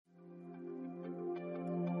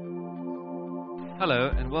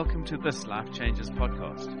Hello and welcome to this Life Changes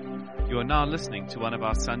podcast. You are now listening to one of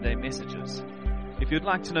our Sunday messages. If you'd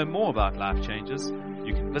like to know more about Life Changes,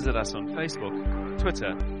 you can visit us on Facebook,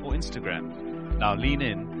 Twitter, or Instagram. Now lean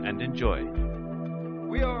in and enjoy.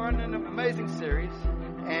 We are on an amazing series,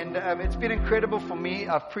 and it's been incredible for me.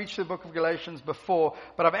 I've preached the book of Galatians before,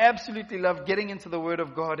 but I've absolutely loved getting into the Word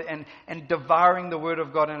of God and devouring the Word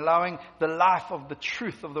of God and allowing the life of the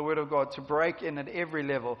truth of the Word of God to break in at every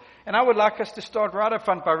level. And I would like us to start right up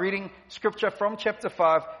front by reading Scripture from chapter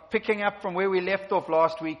 5, picking up from where we left off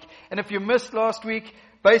last week. And if you missed last week,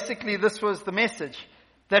 basically this was the message,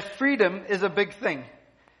 that freedom is a big thing.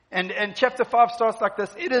 And chapter 5 starts like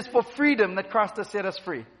this: it is for freedom that Christ has set us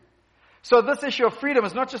free. So this issue of freedom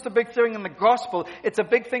is not just a big thing in the gospel, it's a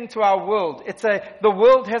big thing to our world. The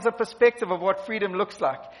world has a perspective of what freedom looks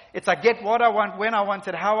like. It's I get what I want, when I want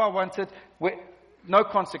it, how I want it, no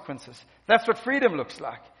consequences. That's what freedom looks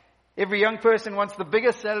like. Every young person wants the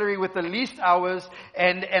biggest salary with the least hours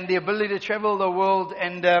and the ability to travel the world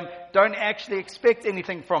and don't actually expect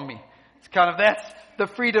anything from me. It's that's the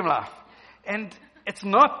freedom life. And it's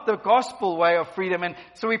not the gospel way of freedom. And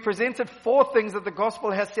so we presented 4 things that the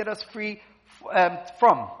gospel has set us free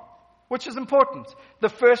from, which is important. The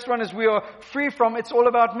first one is we are free from it's all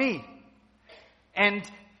about me. And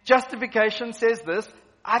justification says this: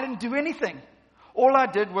 I didn't do anything. All I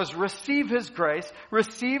did was receive His grace,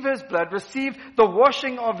 receive His blood, receive the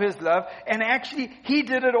washing of His love, and actually He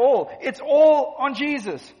did it all. It's all on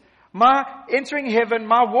Jesus. My entering heaven,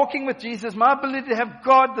 my walking with Jesus, my ability to have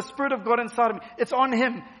God, the Spirit of God inside of me, it's on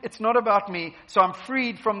Him. It's not about me. So I'm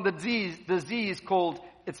freed from the disease called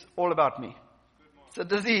it's all about me. It's a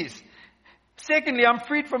disease. Secondly, I'm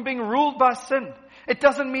freed from being ruled by sin. It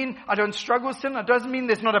doesn't mean I don't struggle with sin. It doesn't mean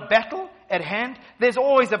there's not a battle at hand. There's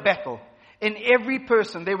always a battle. In every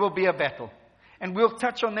person, there will be a battle. And we'll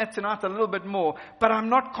touch on that tonight a little bit more. But I'm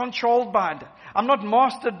not controlled by it. I'm not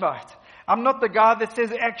mastered by it. I'm not the guy that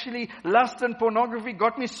says, actually, lust and pornography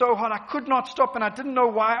got me so hard I could not stop and I didn't know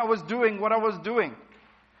why I was doing what I was doing.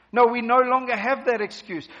 No, we no longer have that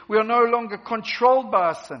excuse. We are no longer controlled by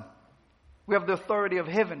our sin. We have the authority of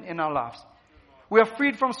heaven in our lives. We are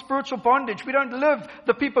freed from spiritual bondage. We don't live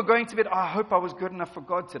the people going to bed, I hope I was good enough for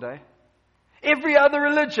God today. Every other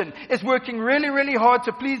religion is working really, really hard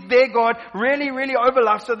to please their God, really, really over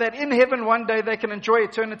life, so that in heaven one day they can enjoy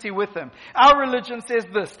eternity with Him. Our religion says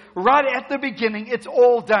this: right at the beginning, it's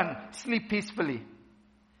all done. Sleep peacefully.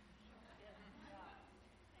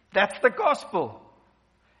 That's the gospel.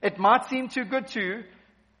 It might seem too good to you.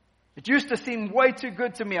 It used to seem way too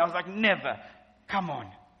good to me. I was like, never. Come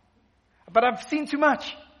on. But I've seen too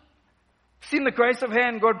much. I've seen the grace of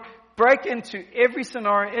hand God break into every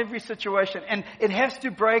scenario, every situation. And it has to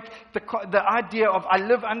break the idea of I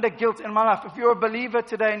live under guilt in my life. If you're a believer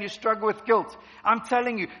today and you struggle with guilt, I'm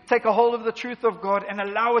telling you, take a hold of the truth of God and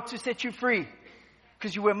allow it to set you free.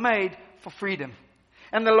 Because you were made for freedom.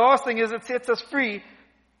 And the last thing is it sets us free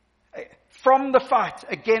from the fight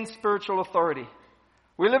against spiritual authority.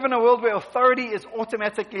 We live in a world where authority is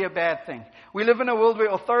automatically a bad thing. We live in a world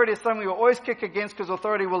where authority is something we will always kick against because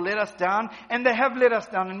authority will let us down. And they have let us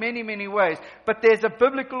down in many, many ways. But there's a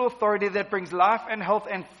biblical authority that brings life and health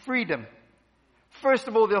and freedom. First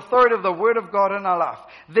of all, the authority of the Word of God in our life.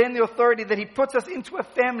 Then the authority that He puts us into a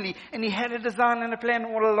family. And He had a design and a plan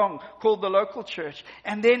all along called the local church.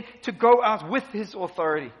 And then to go out with His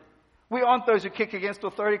authority. We aren't those who kick against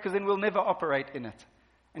authority because then we'll never operate in it.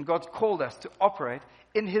 And God's called us to operate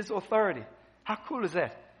in His authority. How cool is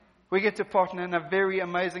that? We get to partner in a very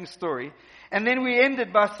amazing story. And then we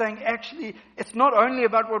ended by saying, actually, it's not only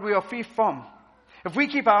about what we are free from. If we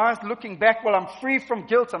keep our eyes looking back, well, I'm free from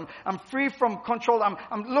guilt, I'm free from control,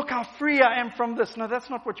 look how free I am from this. No, that's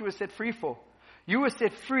not what you were set free for. You were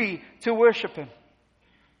set free to worship Him.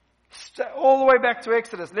 All the way back to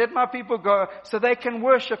Exodus. Let my people go so they can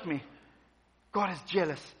worship me. God is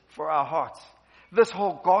jealous for our hearts. This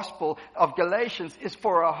whole gospel of Galatians is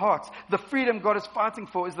for our hearts. The freedom God is fighting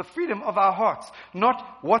for is the freedom of our hearts,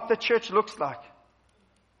 not what the church looks like.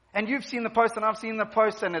 And you've seen the post and I've seen the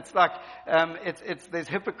post, and it's like, there's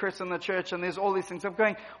hypocrites in the church and there's all these things. I'm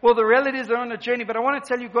going, well, the reality is they're on a journey, but I want to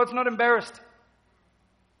tell you, God's not embarrassed.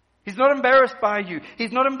 He's not embarrassed by you.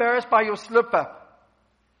 He's not embarrassed by your slip up.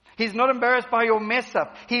 He's not embarrassed by your mess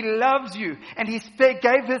up. He loves you. And He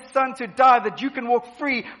gave His Son to die that you can walk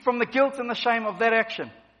free from the guilt and the shame of that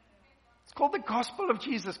action. It's called the gospel of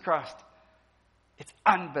Jesus Christ. It's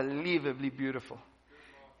unbelievably beautiful.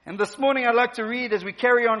 And this morning I'd like to read, as we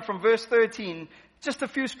carry on from verse 13, just a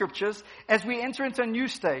few scriptures as we enter into a new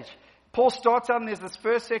stage. Paul starts out and there's this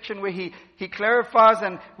first section where he clarifies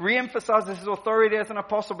and re-emphasizes his authority as an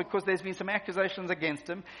apostle because there's been some accusations against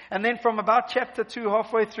him. And then from about chapter 2,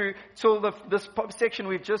 halfway through till this section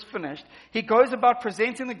we've just finished, he goes about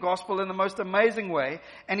presenting the gospel in the most amazing way,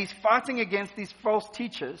 and he's fighting against these false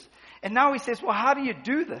teachers. And now he says, well, how do you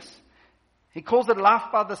do this? He calls it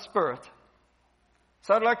life by the Spirit.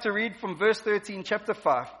 So I'd like to read from verse 13, chapter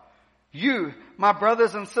 5. You, my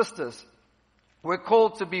brothers and sisters, we're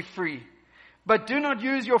called to be free. But do not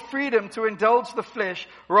use your freedom to indulge the flesh.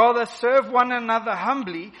 Rather, serve one another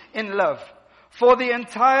humbly in love. For the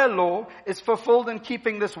entire law is fulfilled in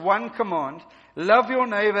keeping this one command. Love your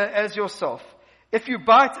neighbor as yourself. If you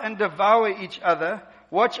bite and devour each other,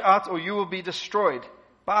 watch out or you will be destroyed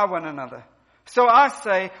by one another. So I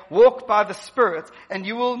say, walk by the Spirit, and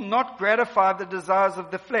you will not gratify the desires of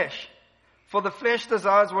the flesh. For the flesh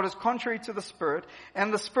desires what is contrary to the Spirit,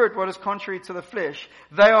 and the Spirit what is contrary to the flesh.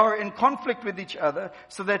 They are in conflict with each other,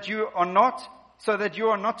 so that you are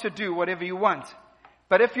not to do whatever you want.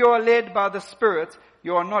 But if you are led by the Spirit,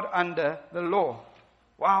 you are not under the law.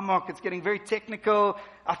 Wow, Mark, it's getting very technical.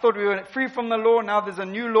 I thought we were free from the law. Now there's a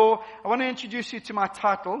new law. I want to introduce you to my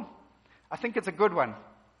title. I think it's a good one.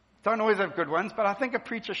 Don't always have good ones, but I think a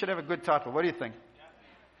preacher should have a good title. What do you think?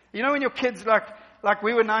 You know when your kids, like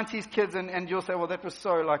we were 90s kids, and you'll say, well, that was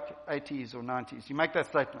so like 80s or 90s. You make that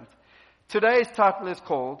statement. Today's title is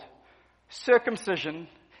called Circumcision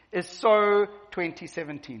is So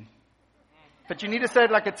 2017. But you need to say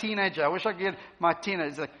it like a teenager. I wish I could get my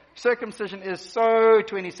teenagers. Like, circumcision is so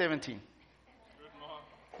 2017.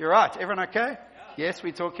 You're right. Everyone okay? Yes,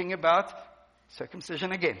 we're talking about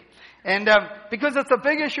circumcision again. And because it's a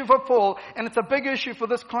big issue for Paul, and it's a big issue for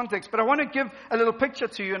this context, but I want to give a little picture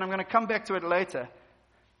to you, and I'm going to come back to it later.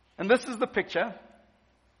 And this is the picture.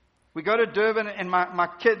 We go to Durban, and my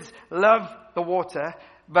kids love the water,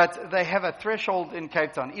 but they have a threshold in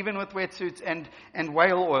Cape Town, even with wetsuits and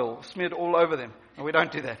whale oil smeared all over them. No, we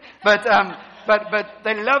don't do that. But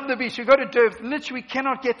they love the beach. You go to Durban, literally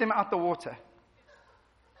cannot get them out the water.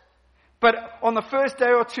 But on the first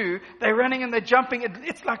day or two, they're running and they're jumping.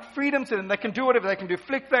 It's like freedom to them. They can do whatever. They can do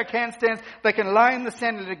flick-flack handstands. They can lie in the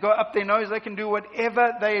sand and let it go up their nose. They can do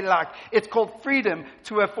whatever they like. It's called freedom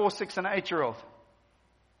to a 4, 6, and 8-year-old.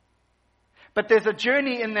 But there's a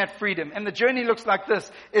journey in that freedom. And the journey looks like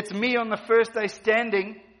this. It's me on the first day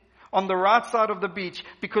standing on the right side of the beach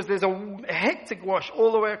because there's a hectic wash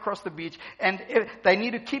all the way across the beach. And they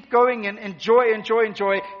need to keep going and enjoy,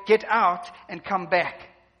 get out and come back.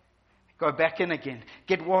 Go back in again.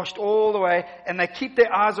 Get washed all the way. And they keep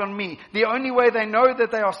their eyes on me. The only way they know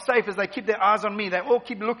that they are safe is they keep their eyes on me. They all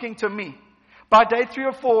keep looking to me. By day 3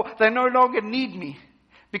 or 4, they no longer need me.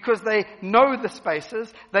 Because they know the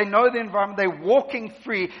spaces. They know the environment. They're walking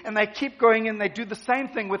free. And they keep going in. They do the same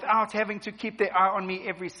thing without having to keep their eye on me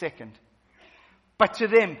every second. But to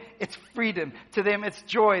them, it's freedom. To them, it's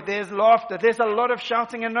joy. There's laughter. There's a lot of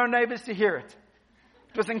shouting and no neighbors to hear it.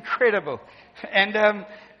 It was incredible.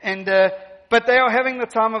 But they are having the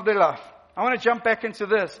time of their life. I want to jump back into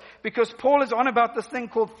this because Paul is on about this thing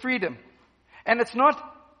called freedom. And it's not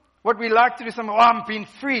what we like to do. I'm being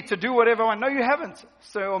free to do whatever I want. No, you haven't,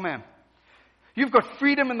 sir or ma'am. You've got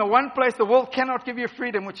freedom in the one place the world cannot give you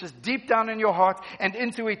freedom, which is deep down in your heart and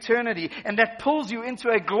into eternity. And that pulls you into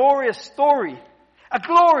a glorious story. A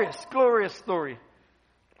glorious, glorious story.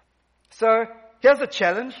 So, here's a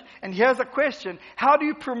challenge, and here's a question. How do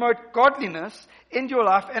you promote godliness in your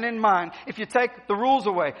life and in mine if you take the rules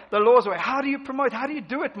away, the laws away? How do you promote? How do you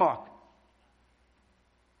do it, Mark?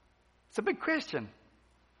 It's a big question.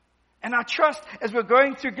 And I trust as we're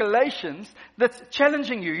going through Galatians, that's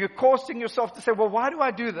challenging you. You're causing yourself to say, well, why do I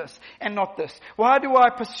do this and not this? Why do I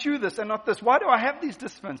pursue this and not this? Why do I have these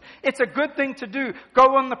disciplines? It's a good thing to do.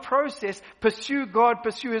 Go on the process, pursue God,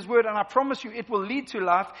 pursue His Word, and I promise you it will lead to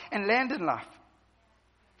life and land in life.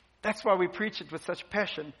 That's why we preach it with such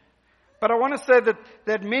passion. But I want to say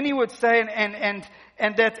that many would say,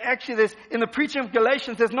 and that actually there's, in the preaching of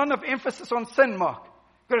Galatians, there's not enough emphasis on sin, Mark.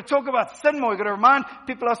 You've got to talk about sin more. You've got to remind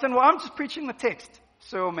people of sin. Well, I'm just preaching the text,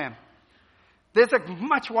 sir or ma'am. There's a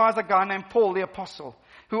much wiser guy named Paul the Apostle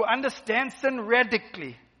who understands sin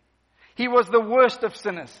radically. He was the worst of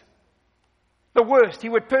sinners. The worst. He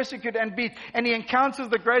would persecute and beat. And he encounters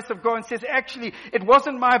the grace of God and says, actually, it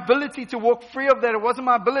wasn't my ability to walk free of that. It wasn't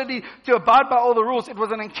my ability to abide by all the rules. It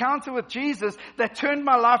was an encounter with Jesus that turned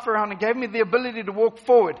my life around and gave me the ability to walk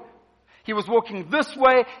forward. He was walking this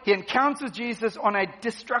way. He encounters Jesus on a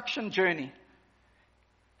destruction journey.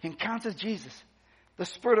 He encounters Jesus. The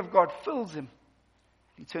Spirit of God fills him.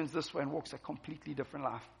 He turns this way and walks a completely different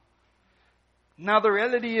life. Now the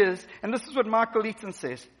reality is, and this is what Michael Eaton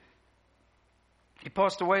says, He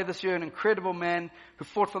passed away this year, an incredible man who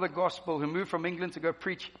fought for the gospel, who moved from England to go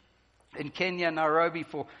preach in Kenya, Nairobi,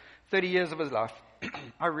 for 30 years of his life.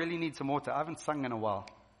 I really need some water. I haven't sung in a while.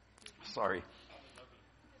 Sorry.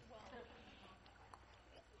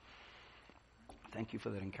 Thank you for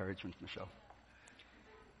that encouragement, Michelle.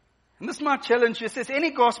 And this is my challenge. It says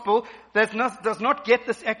any gospel that does not get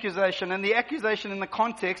this accusation, and the accusation in the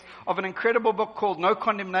context of an incredible book called No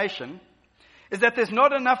Condemnation, is that there's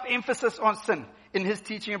not enough emphasis on sin in his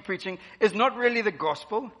teaching and preaching, is not really the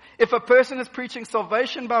gospel. If a person is preaching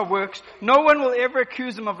salvation by works, no one will ever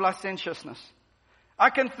accuse him of licentiousness. I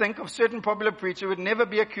can think of certain popular preachers who would never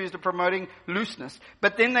be accused of promoting looseness,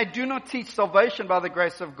 but then they do not teach salvation by the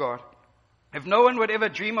grace of God. If no one would ever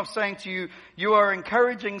dream of saying to you, you are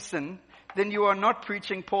encouraging sin, then you are not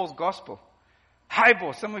preaching Paul's gospel. Hi,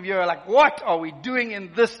 boss. Some of you are like, what are we doing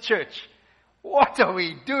in this church? What are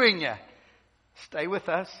we doing here? Stay with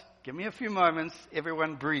us. Give me a few moments.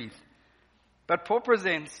 Everyone breathe. But Paul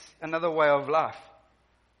presents another way of life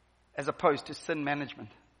as opposed to sin management.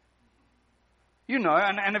 You know,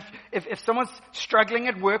 and if someone's struggling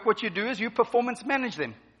at work, what you do is you performance manage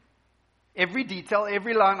them. Every detail,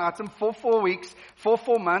 every line item for 4 weeks, for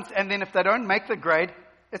 4 months, and then if they don't make the grade,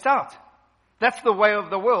 it's out. That's the way of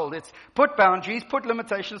the world. It's put boundaries, put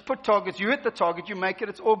limitations, put targets. You hit the target, you make it,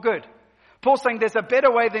 it's all good. Paul's saying there's a better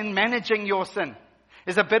way than managing your sin.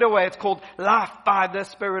 There's a better way. It's called life by the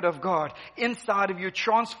Spirit of God. Inside of you,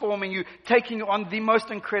 transforming you, taking you on the most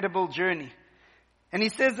incredible journey. And he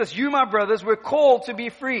says this, you, my brothers, were called to be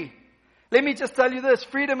free. Let me just tell you this,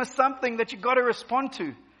 freedom is something that you've got to respond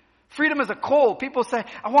to. Freedom is a call. People say,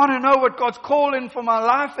 I want to know what God's calling for my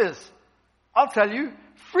life is. I'll tell you,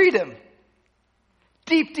 freedom.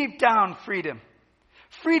 Deep, deep down, freedom.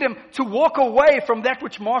 Freedom to walk away from that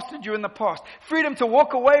which mastered you in the past. Freedom to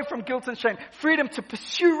walk away from guilt and shame. Freedom to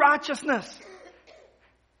pursue righteousness.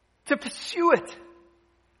 To pursue it.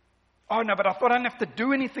 Oh no, but I thought I didn't have to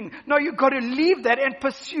do anything. No, you've got to leave that and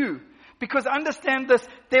pursue. Because understand this,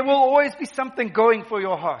 there will always be something going for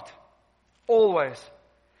your heart. Always.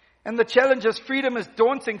 And the challenge is freedom is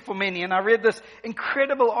daunting for many. And I read this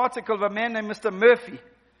incredible article of a man named Mr. Murphy,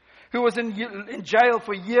 who was in jail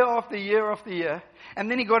for year after year after year.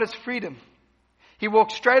 And then he got his freedom. He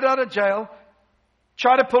walked straight out of jail,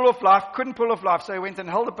 tried to pull off life, couldn't pull off life. So he went and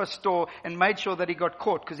held up a store and made sure that he got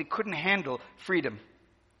caught because he couldn't handle freedom.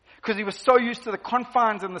 Because he was so used to the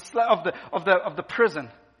confines and of the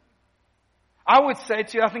prison. I would say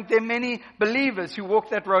to you, I think there are many believers who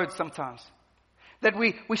walk that road sometimes. That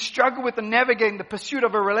we struggle with the navigating the pursuit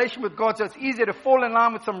of a relation with God, so it's easier to fall in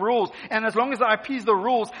line with some rules. And as long as I appease the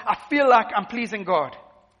rules, I feel like I'm pleasing God.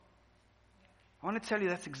 I want to tell you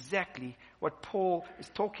that's exactly what Paul is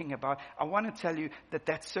talking about. I want to tell you that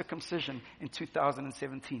that's circumcision in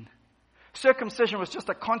 2017. Circumcision was just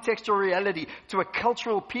a contextual reality to a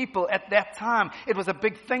cultural people at that time. It was a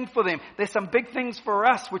big thing for them. There's some big things for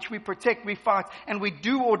us which we protect, we fight, and we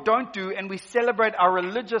do or don't do, and we celebrate our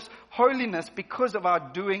religious holiness because of our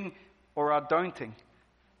doing or our don'ting.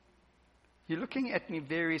 You're looking at me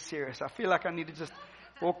very serious. I feel like I need to just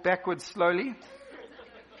walk backwards slowly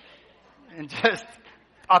and just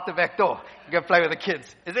out the back door go play with the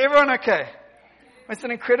kids. Is everyone okay? It's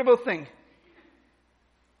an incredible thing.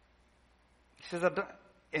 He says,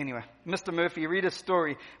 anyway, Mr. Murphy, read his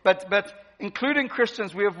story. But including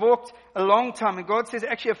Christians, we have walked a long time. And God says,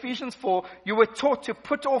 actually, Ephesians 4, you were taught to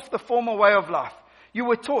put off the former way of life. You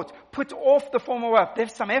were taught, put off the former way.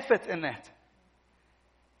 There's some effort in that.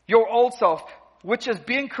 Your old self, which is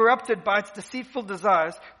being corrupted by its deceitful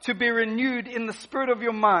desires, to be renewed in the spirit of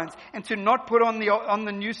your minds, and to not put on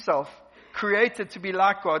the new self, created to be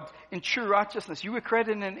like God in true righteousness. You were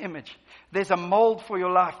created in an image. There's a mold for your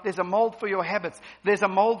life. There's a mold for your habits. There's a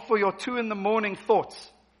mold for your 2 a.m. thoughts.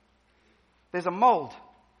 There's a mold.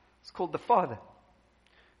 It's called the Father,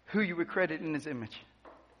 who you were created in His image.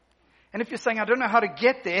 And if you're saying, I don't know how to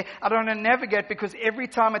get there, I don't know how to navigate because every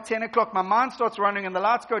time at 10 o'clock my mind starts running and the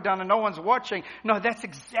lights go down and no one's watching. No, that's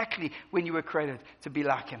exactly when you were created to be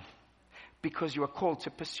like Him. Because you are called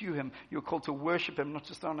to pursue Him. You are called to worship Him, not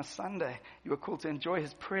just on a Sunday. You are called to enjoy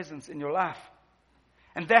His presence in your life.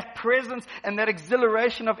 And that presence and that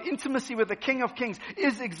exhilaration of intimacy with the King of Kings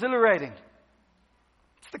is exhilarating.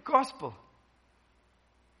 It's the gospel.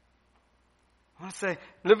 I want to say,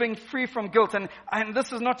 living free from guilt. And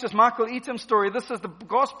this is not just Michael Eaton's story. This is the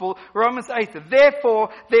gospel, Romans 8. Therefore,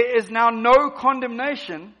 there is now no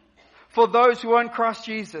condemnation for those who are in Christ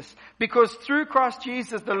Jesus. Because through Christ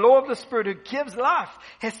Jesus, the law of the Spirit who gives life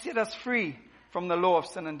has set us free from the law of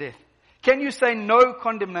sin and death. Can you say no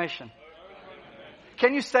condemnation?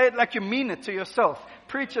 Can you say it like you mean it to yourself?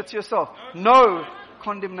 Preach it to yourself. No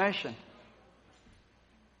condemnation.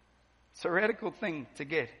 It's a radical thing to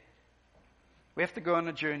get. We have to go on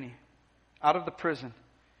a journey out of the prison.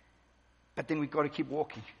 But then we've got to keep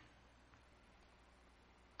walking.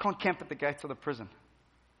 Can't camp at the gates of the prison.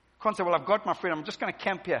 Can't say, well, I've got my freedom. I'm just going to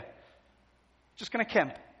camp here. Just going to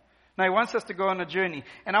camp. No, he wants us to go on a journey.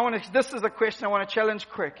 And this is the question I want to challenge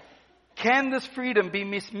Craig. Can this freedom be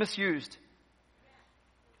misused?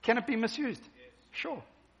 Can it be misused? Sure. It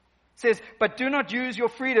says, but do not use your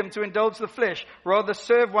freedom to indulge the flesh. Rather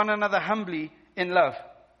serve one another humbly in love.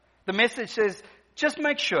 The message says, just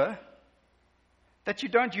make sure that you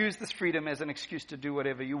don't use this freedom as an excuse to do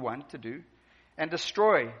whatever you want to do and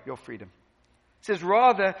destroy your freedom. It says,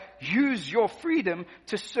 rather use your freedom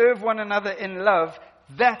to serve one another in love.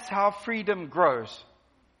 That's how freedom grows.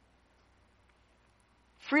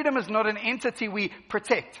 Freedom is not an entity we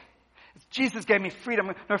protect. Jesus gave me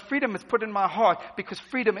freedom. No, freedom is put in my heart because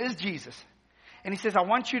freedom is Jesus. And he says, I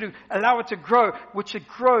want you to allow it to grow, which it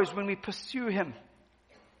grows when we pursue him.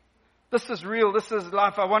 This is real. This is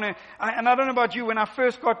life. And I don't know about you, when I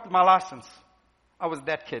first got my license, I was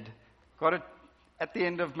that kid. Got it at the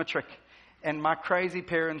end of matric. And my crazy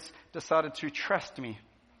parents decided to trust me.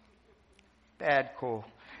 Bad call.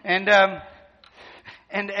 And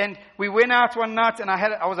we went out one night, and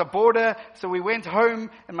I was a boarder, so we went home,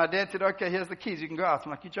 and my dad said, okay, here's the keys, you can go out.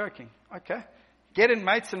 I'm like, you're joking. Okay. Get in,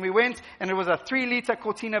 mates. And we went, and it was a 3-liter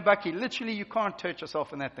Cortina Bucky. Literally, you can't touch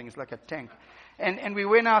yourself in that thing. It's like a tank. And we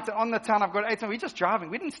went out, and on the town, I've got 8, and we're just driving.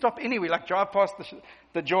 We didn't stop anywhere. Like, drive past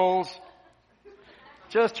the Jaws.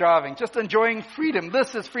 Just driving, just enjoying freedom.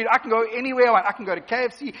 This is freedom. I can go anywhere I want. I can go to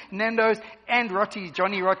KFC, Nando's, and Rotties,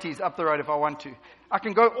 Johnny Rotties up the road if I want to. I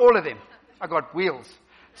can go all of them. I got wheels.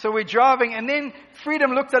 So we're driving, and then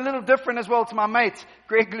freedom looked a little different as well to my mate,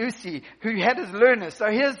 Greg Lucy, who had his learners. So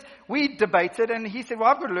we debated, and he said, well,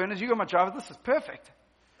 I've got learners, you got my driver, this is perfect.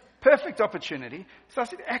 Perfect opportunity. So I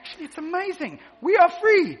said, actually, it's amazing. We are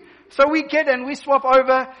free. So we get in, we swap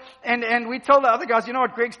over, and we tell the other guys, you know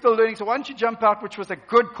what, Greg's still learning, so why don't you jump out, which was a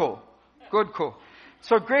good call. Good call.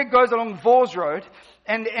 So Greg goes along Vors Road,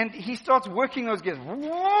 and he starts working those gears.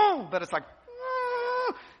 Whoa! But it's like,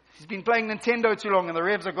 whoa! He's been playing Nintendo too long, and the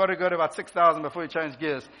revs have got to go to about 6,000 before he changes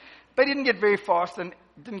gears. But he didn't get very fast and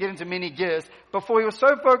didn't get into many gears before he was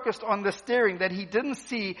so focused on the steering that he didn't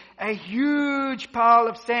see a huge pile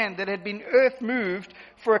of sand that had been earth moved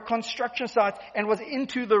for a construction site and was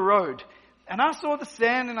into the road. And I saw the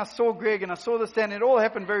sand, and I saw Greg, and I saw the sand. It all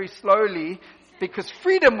happened very slowly because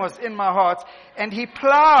freedom was in my heart. And he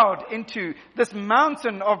plowed into this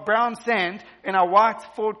mountain of brown sand in a white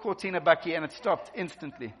Ford Cortina Bucky, and it stopped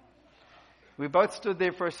instantly. We both stood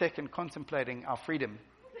there for a second contemplating our freedom.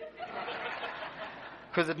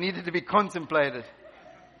 Because it needed to be contemplated.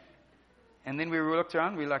 And then we looked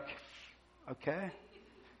around, we were like, okay.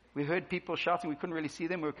 We heard people shouting, we couldn't really see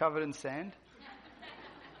them, we were covered in sand.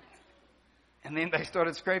 And then they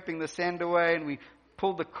started scraping the sand away, and we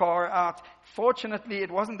pulled the car out. Fortunately,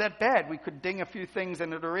 it wasn't that bad. We could ding a few things,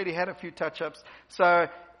 and it already had a few touch-ups.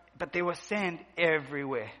 But there was sand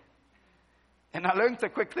everywhere. And I learned a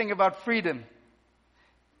quick thing about freedom.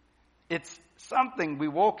 It's something we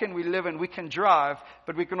walk in, we live in, we can drive,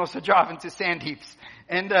 but we can also drive into sand heaps.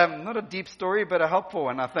 And not a deep story, but a helpful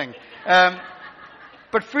one, I think.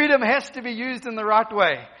 But freedom has to be used in the right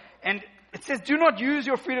way. And it says, do not use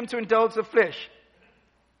your freedom to indulge the flesh.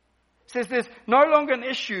 It says there's no longer an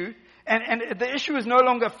issue, and the issue is no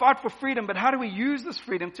longer a fight for freedom, but how do we use this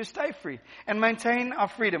freedom to stay free and maintain our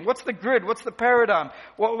freedom? What's the grid? What's the paradigm?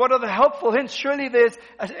 What are the helpful hints? Surely there's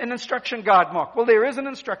an instruction guide, Mark. Well, there is an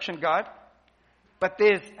instruction guide, but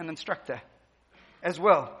there's an instructor as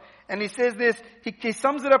well. And he says this, he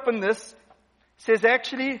sums it up in this, says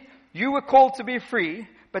actually, you were called to be free,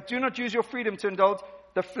 but do not use your freedom to indulge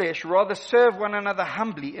the flesh. Rather serve one another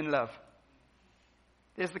humbly in love.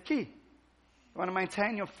 There's the key. You want to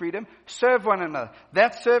maintain your freedom? Serve one another.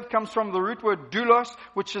 That serve comes from the root word doulos,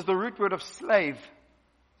 which is the root word of slave.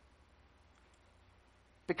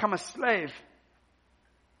 Become a slave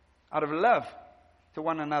out of love to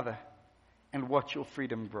one another and watch your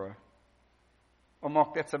freedom grow. Oh,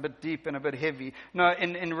 Mark, that's a bit deep and a bit heavy. No,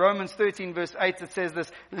 in Romans 13 verse 8 it says this,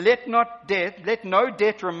 let no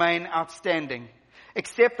debt remain outstanding,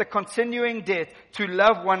 except the continuing debt to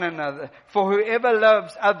love one another. For whoever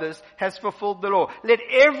loves others has fulfilled the law. Let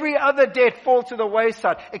every other debt fall to the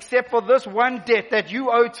wayside, except for this one debt that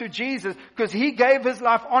you owe to Jesus, because He gave His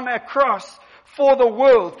life on a cross for the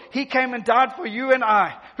world. He came and died for you and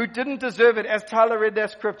I, who didn't deserve it, as Tyler read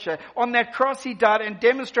that scripture. On that cross He died and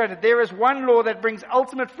demonstrated there is one law that brings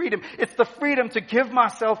ultimate freedom. It's the freedom to give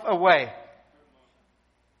myself away.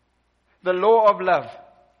 The law of love.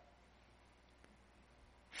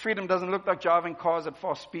 Freedom doesn't look like driving cars at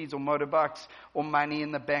fast speeds or motorbikes or money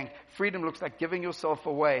in the bank. Freedom looks like giving yourself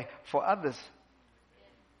away for others.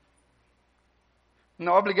 And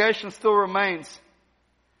the obligation still remains.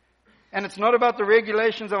 And it's not about the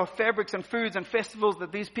regulations of fabrics and foods and festivals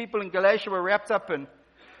that these people in Galatia were wrapped up in.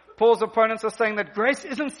 Paul's opponents are saying that grace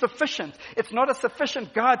isn't sufficient. It's not a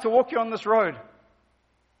sufficient guide to walk you on this road.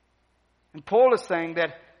 And Paul is saying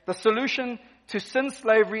that the solution to sin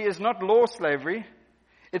slavery is not law slavery.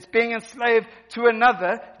 It's being enslaved to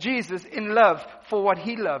another, Jesus, in love for what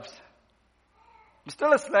he loves. I'm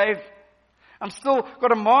still a slave. I'm still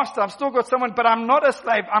got a master. I've still got someone, but I'm not a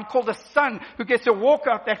slave. I'm called a son who gets to walk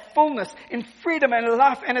out that fullness in freedom and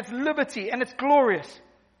life, and it's liberty, and it's glorious.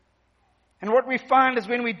 And what we find is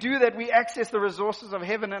when we do that, we access the resources of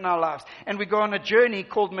heaven in our lives, and we go on a journey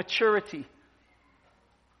called maturity.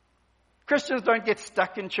 Christians don't get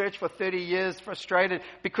stuck in church for 30 years frustrated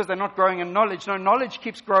because they're not growing in knowledge. No, knowledge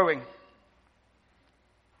keeps growing.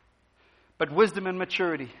 But wisdom and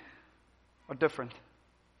maturity are different.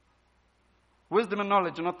 Wisdom and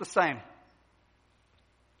knowledge are not the same.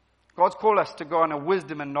 God's called us to go on a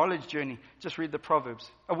wisdom and knowledge journey. Just read the Proverbs.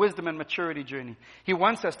 A wisdom and maturity journey. He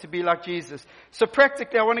wants us to be like Jesus. So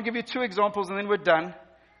practically, I want to give you 2 examples and then we're done.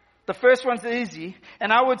 The first one's easy.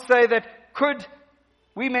 And I would say that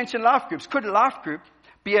we mentioned life groups. Could life group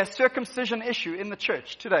be a circumcision issue in the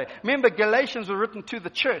church today? Remember, Galatians were written to the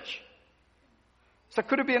church. So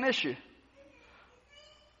could it be an issue?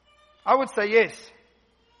 I would say yes.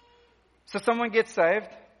 So someone gets saved,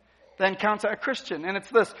 they encounter a Christian, and it's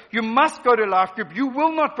this: you must go to life group. You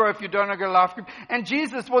will not grow if you don't go to life group. And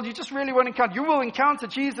Jesus, well, you just really won't encounter. You will encounter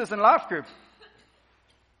Jesus in life group.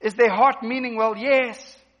 Is their heart meaning well?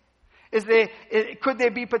 Yes. Could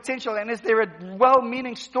there be potential? And is there a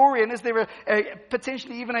well-meaning story? And is there a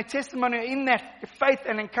potentially even a testimony in that faith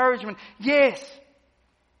and encouragement? Yes.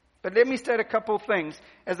 But let me state a couple of things.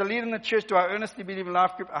 As a leader in the church, do I earnestly believe in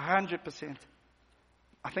life group? 100%.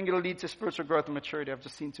 I think it'll lead to spiritual growth and maturity. I've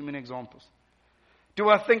just seen too many examples. Do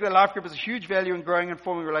I think that life group is a huge value in growing and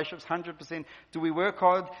forming relationships? 100%. Do we work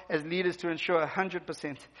hard as leaders to ensure?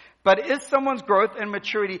 100%. But is someone's growth and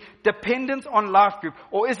maturity dependent on life group,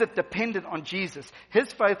 or is it dependent on Jesus? His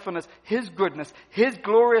faithfulness, His goodness, His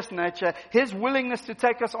glorious nature, His willingness to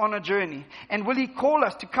take us on a journey. And will He call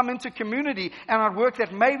us to come into community and our work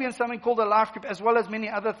that may be in something called a life group, as well as many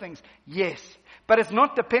other things? Yes. But it's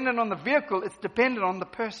not dependent on the vehicle, it's dependent on the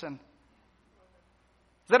person.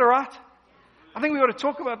 Is that all right? I think we've got to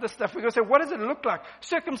talk about this stuff. We've got to say, what does it look like?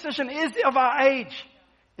 Circumcision is of our age.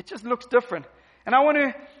 It just looks different. And I want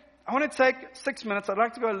to take 6 minutes. I'd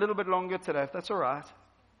like to go a little bit longer today, if that's all right.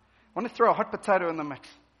 I want to throw a hot potato in the mix.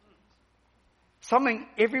 Something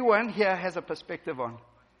everyone here has a perspective on.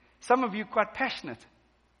 Some of you quite passionate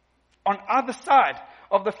on either side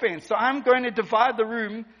of the fence. So I'm going to divide the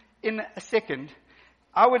room in a second.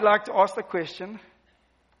 I would like to ask the question: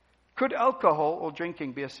 could alcohol or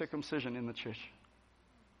drinking be a circumcision in the church?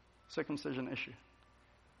 Circumcision issue.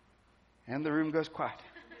 And the room goes quiet.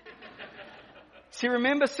 See,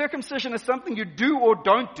 remember, circumcision is something you do or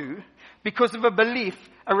don't do because of a belief,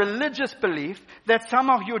 a religious belief, that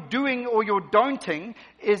somehow your doing or your don'ting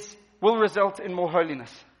will result in more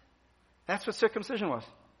holiness. That's what circumcision was.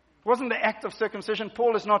 It wasn't the act of circumcision.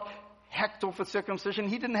 Paul is not hacked off with circumcision.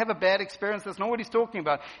 He didn't have a bad experience. That's not what he's talking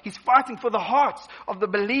about. He's fighting for the hearts of the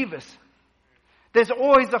believers. There's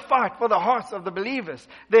always a fight for the hearts of the believers.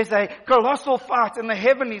 There's a colossal fight in the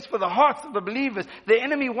heavenlies for the hearts of the believers. The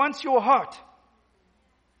enemy wants your heart.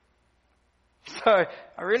 So,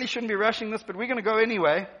 I really shouldn't be rushing this, but we're going to go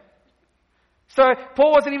anyway. So,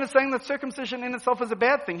 Paul wasn't even saying that circumcision in itself is a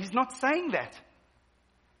bad thing. He's not saying that.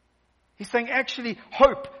 He's saying actually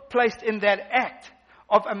hope placed in that act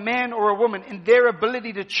of a man or a woman in their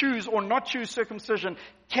ability to choose or not choose circumcision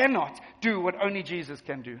cannot do what only Jesus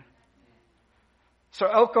can do. So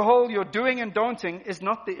alcohol, your doing and don'ting, is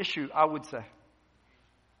not the issue, I would say.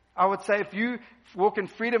 I would say if you walk in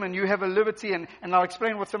freedom and you have a liberty, and I'll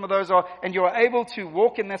explain what some of those are, and you are able to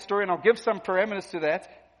walk in that story, and I'll give some parameters to that,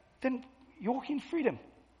 then you walk in freedom.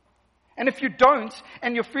 And if you don't,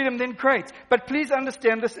 and your freedom, then great. But please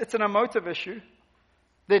understand this, it's an emotive issue.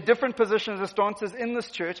 There are different positions and stances in this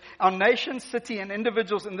church. Our nation, city, and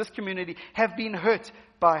individuals in this community have been hurt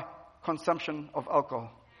by consumption of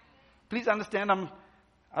alcohol. Please understand,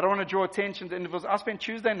 I don't want to draw attention to individuals. I spent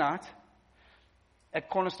Tuesday night at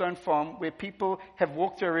Cornerstone Farm where people have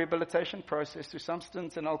walked through a rehabilitation process through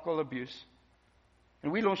substance and alcohol abuse.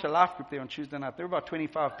 And we launched a life group there on Tuesday night. There were about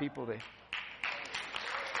 25 people there.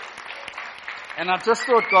 And I just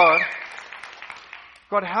thought, God,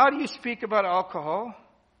 God, how do you speak about alcohol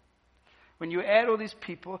when you add all these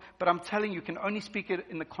people? But I'm telling you, you can only speak it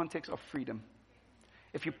in the context of freedom.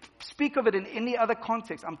 If you speak of it in any other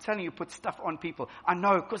context, I'm telling you, put stuff on people. I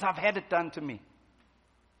know, because I've had it done to me.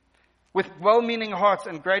 With well-meaning hearts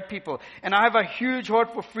and great people. And I have a huge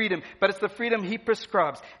heart for freedom, but it's the freedom He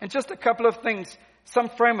prescribes. And just a couple of things, some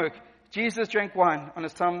framework. Jesus drank wine on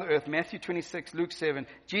His time on the earth. Matthew 26, Luke 7.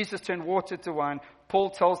 Jesus turned water to wine. Paul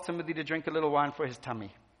tells Timothy to drink a little wine for his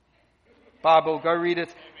tummy. Bible, go read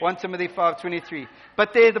it. 1 Timothy 5:23.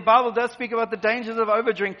 But there, the Bible does speak about the dangers of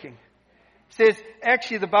over-drinking. Says,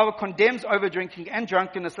 actually, the Bible condemns over-drinking and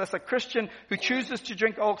drunkenness. Thus, a Christian who chooses to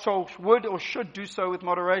drink alcohol would or should do so with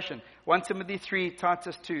moderation. 1 Timothy 3,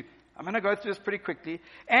 Titus 2. I'm going to go through this pretty quickly.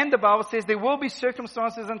 And the Bible says there will be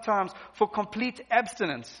circumstances and times for complete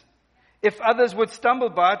abstinence. If others would stumble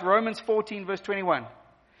by it, Romans 14, verse 21.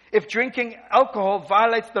 If drinking alcohol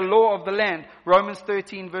violates the law of the land, Romans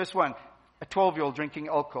 13, verse 1. A 12-year-old drinking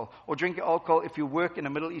alcohol. Or drinking alcohol if you work in a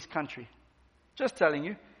Middle East country. Just telling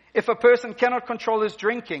you. If a person cannot control his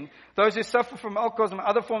drinking, those who suffer from alcoholism and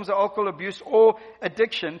other forms of alcohol abuse or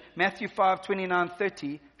addiction, Matthew 5, 29,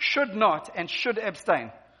 30, should not and should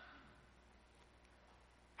abstain.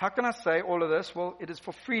 How can I say all of this? Well, it is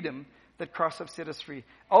for freedom that Christ has set us free.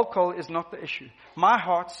 Alcohol is not the issue. My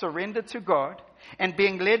heart surrendered to God and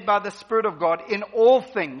being led by the Spirit of God in all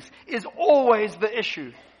things is always the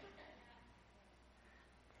issue.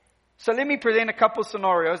 So let me present a couple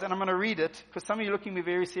scenarios, and I'm going to read it, because some of you are looking at me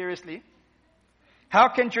very seriously. How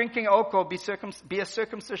can drinking alcohol be a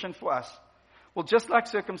circumcision for us? Well, just like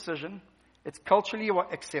circumcision, it's culturally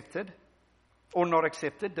accepted or not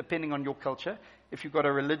accepted, depending on your culture. If you've got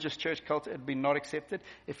a religious church culture, it'd be not accepted.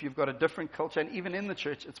 If you've got a different culture, and even in the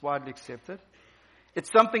church, it's widely accepted.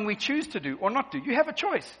 It's something we choose to do or not do. You have a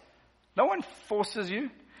choice. No one forces you.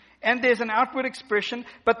 And there's an outward expression,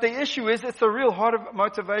 but the issue is it's the real heart of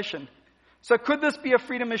motivation. So could this be a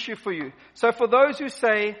freedom issue for you? So for those who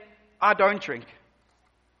say, I don't drink.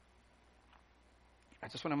 I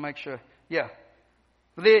just want to make sure. Yeah.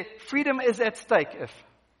 Their freedom is at stake if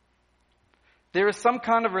there is some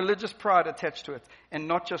kind of religious pride attached to it and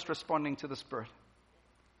not just responding to the Spirit.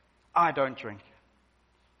 I don't drink.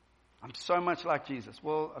 I'm so much like Jesus.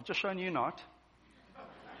 Well, I've just shown you not.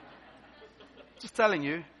 Just telling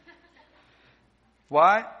you.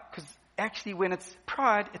 Why? Because actually when it's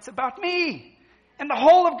pride, it's about me. And the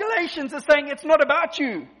whole of Galatians is saying it's not about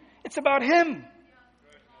you. It's about Him.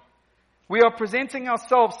 We are presenting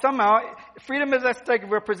ourselves somehow, freedom is at stake,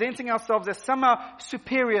 we're presenting ourselves as somehow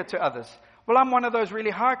superior to others. Well, I'm one of those really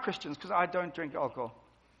high Christians because I don't drink alcohol.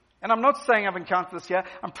 And I'm not saying I've encountered this here.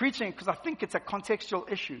 I'm preaching because I think it's a contextual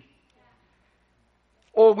issue.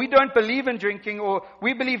 Or we don't believe in drinking, or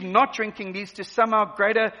we believe not drinking leads to somehow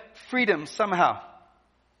greater freedom somehow.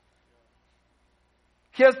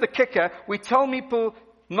 Here's the kicker. We tell people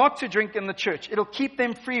not to drink in the church. It'll keep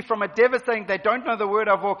them free from a devastating, they don't know the word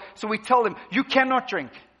of walk. So we tell them, you cannot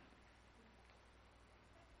drink.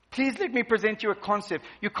 Please let me present you a concept.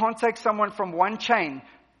 You can't take someone from one chain,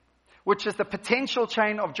 which is the potential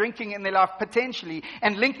chain of drinking in their life potentially,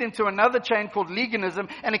 and link them to another chain called legalism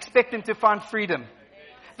and expect them to find freedom.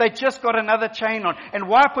 They just got another chain on. And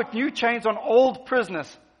why put new chains on old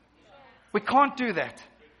prisoners? We can't do that.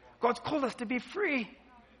 God's called us to be free.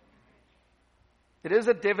 It is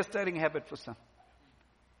a devastating habit for some.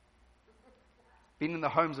 Been in the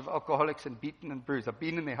homes of alcoholics and beaten and bruised. I've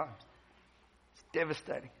been in their homes. It's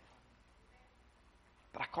devastating.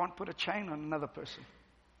 But I can't put a chain on another person.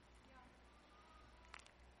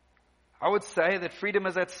 I would say that freedom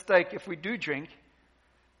is at stake if we do drink,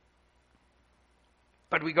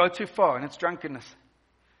 but we go too far, and it's drunkenness.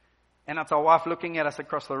 And it's our wife looking at us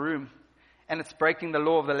across the room, and it's breaking the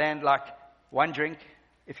law of the land, like one drink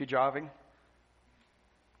if you're driving.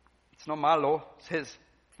 It's not my law, it's His.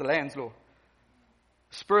 It's the land's law.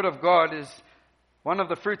 The Spirit of God is one of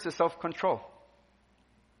the fruits of self-control.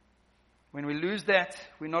 When we lose that,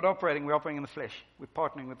 we're not operating, we're operating in the flesh. We're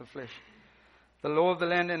partnering with the flesh. The law of the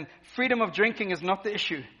land and freedom of drinking is not the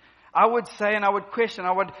issue. I would say, and I would question,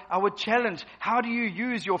 I would challenge, how do you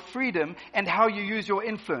use your freedom and how you use your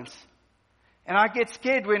influence? And I get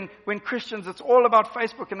scared when Christians, it's all about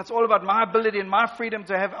Facebook and it's all about my ability and my freedom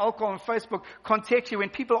to have alcohol on Facebook contact you when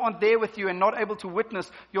people aren't there with you and not able to witness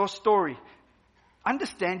your story.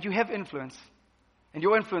 Understand you have influence. And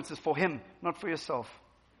your influence is for Him, not for yourself.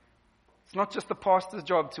 It's not just the pastor's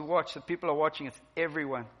job to watch that people are watching, it's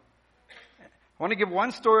everyone. I want to give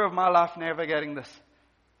one story of my life navigating this.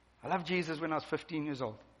 I loved Jesus when I was 15 years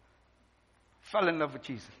old. Fell in love with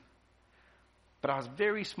Jesus. But I was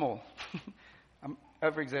very small. I'm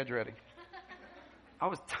over-exaggerating. I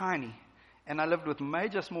was tiny, and I lived with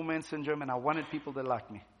major small man syndrome, and I wanted people to like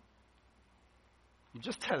me. I'm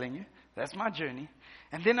just telling you, that's my journey.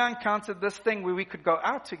 And then I encountered this thing where we could go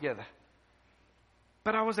out together.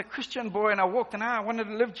 But I was a Christian boy, and I walked, and I wanted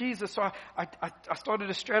to live Jesus, so I started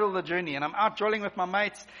to straddle the journey, and I'm out jolling with my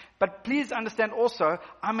mates. But please understand also,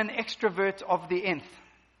 I'm an extrovert of the nth.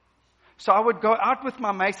 So I would go out with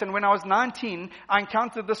my mates, and when I was 19, I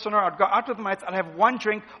encountered this scenario. I'd go out with my mates, I'd have one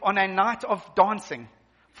drink on a night of dancing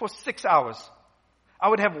for 6 hours. I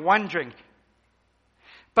would have one drink.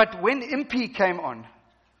 But when Impy came on,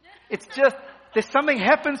 it's just, there's something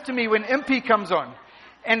happens to me when Impy comes on.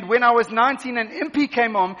 And when I was 19 and Impy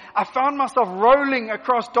came on, I found myself rolling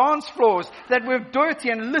across dance floors that were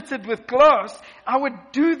dirty and littered with glass. I would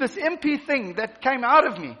do this Impy thing that came out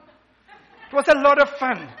of me. It was a lot of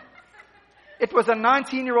fun. It was a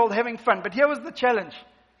 19-year-old having fun. But here was the challenge.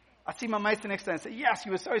 I see my mates the next day and say, yes,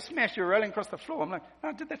 you were so smashed, you were rolling across the floor. I'm like, no,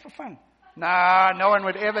 I did that for fun. Nah, no one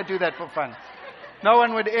would ever do that for fun. No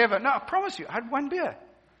one would ever. No, I promise you, I had one beer.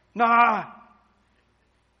 Nah.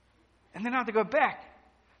 And then I had to go back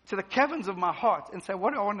to the caverns of my heart and say,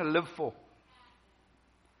 what do I want to live for?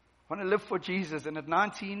 I want to live for Jesus. And at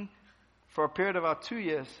 19, for a period of about 2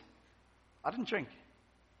 years, I didn't drink.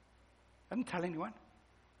 I didn't tell anyone.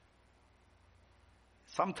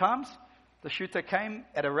 Sometimes the shooter came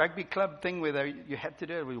at a rugby club thing where you had to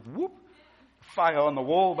do it with whoop, fire on the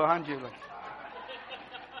wall behind you. Like.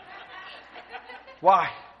 Why?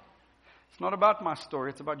 It's not about my story,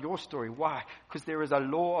 it's about your story. Why? Because there is a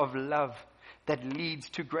law of love that leads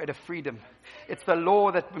to greater freedom. It's the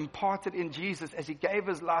law that imparted in Jesus as he gave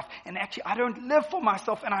his life. And actually, I don't live for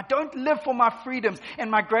myself, and I don't live for my freedoms.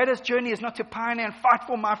 And my greatest journey is not to pioneer and fight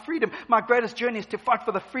for my freedom. My greatest journey is to fight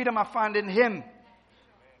for the freedom I find in him.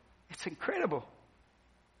 It's incredible.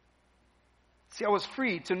 See, I was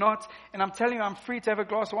free to not, and I'm telling you, I'm free to have a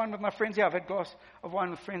glass of wine with my friends here. I've had a glass of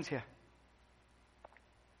wine with friends here.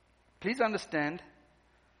 Please understand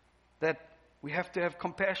that we have to have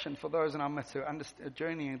compassion for those in our midst who are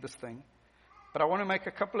journeying this thing. But I want to make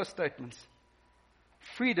a couple of statements.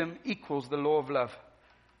 Freedom equals the law of love,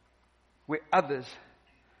 where others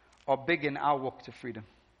are big in our walk to freedom.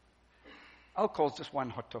 Alcohol is just one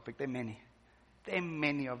hot topic. There are many. There are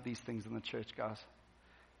many of these things in the church, guys.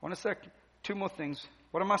 I want to say two more things.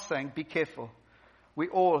 What am I saying? Be careful. We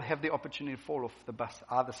all have the opportunity to fall off the bus,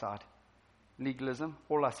 either side. Legalism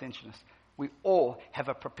or licentiousness. We all have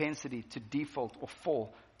a propensity to default or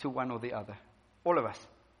fall to one or the other. All of us,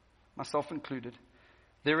 myself included.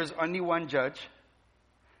 There is only one judge,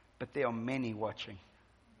 but there are many watching.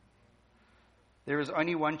 There is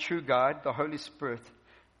only one true guide, the Holy Spirit,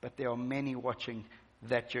 but there are many watching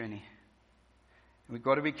that journey. And we've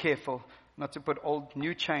got to be careful not to put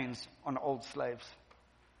new chains on old slaves.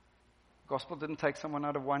 The gospel didn't take someone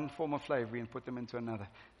out of one form of slavery and put them into another.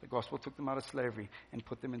 The gospel took them out of slavery and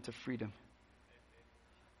put them into freedom.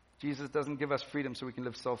 Jesus doesn't give us freedom so we can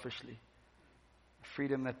live selfishly.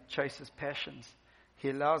 Freedom that chases passions. He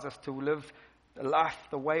allows us to live the life,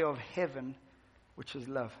 the way of heaven, which is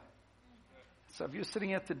love. So if you're sitting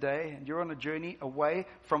here today and you're on a journey away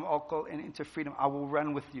from alcohol and into freedom, I will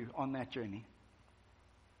run with you on that journey.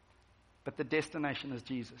 But the destination is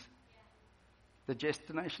Jesus. The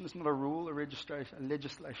destination is not a rule, a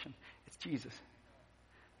legislation. It's Jesus.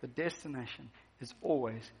 The destination is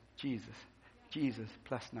always Jesus. Jesus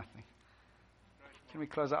plus nothing. Can we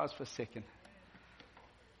close our eyes for a second?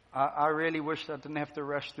 I really wish I didn't have to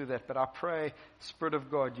rush through that, but I pray, Spirit of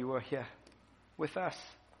God, you are here with us.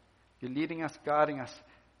 You're leading us, guiding us.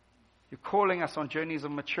 You're calling us on journeys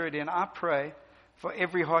of maturity, and I pray for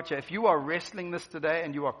every heart here. If you are wrestling this today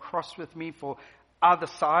and you are cross with me for either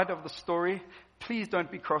side of the story, please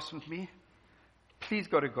don't be cross with me. Please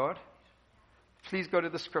go to God. Please go to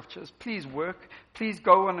the scriptures. Please work. Please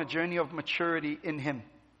go on a journey of maturity in him.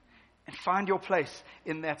 And find your place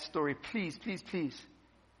in that story. Please, please, please.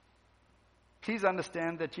 Please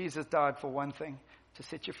understand that Jesus died for one thing, to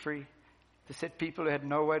set you free. To set people who had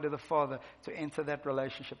no way to the Father to enter that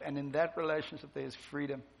relationship. And in that relationship there is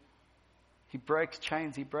freedom. He breaks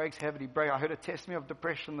chains. He breaks habit. I heard a testimony of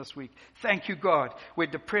depression this week. Thank you, God, where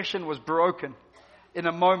depression was broken in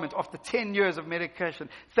a moment after 10 years of medication.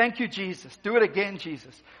 Thank you, Jesus. Do it again,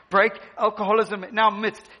 Jesus. Break alcoholism in our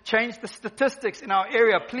midst. Change the statistics in our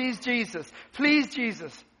area. Please, Jesus. Please,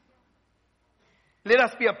 Jesus. Let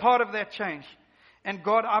us be a part of that change. And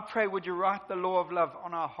God, I pray, would you write the law of love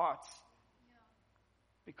on our hearts?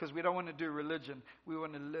 Because we don't want to do religion. We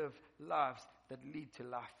want to live lives that lead to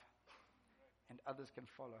life. And others can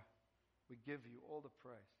follow. We give you all the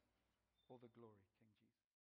praise, all the glory.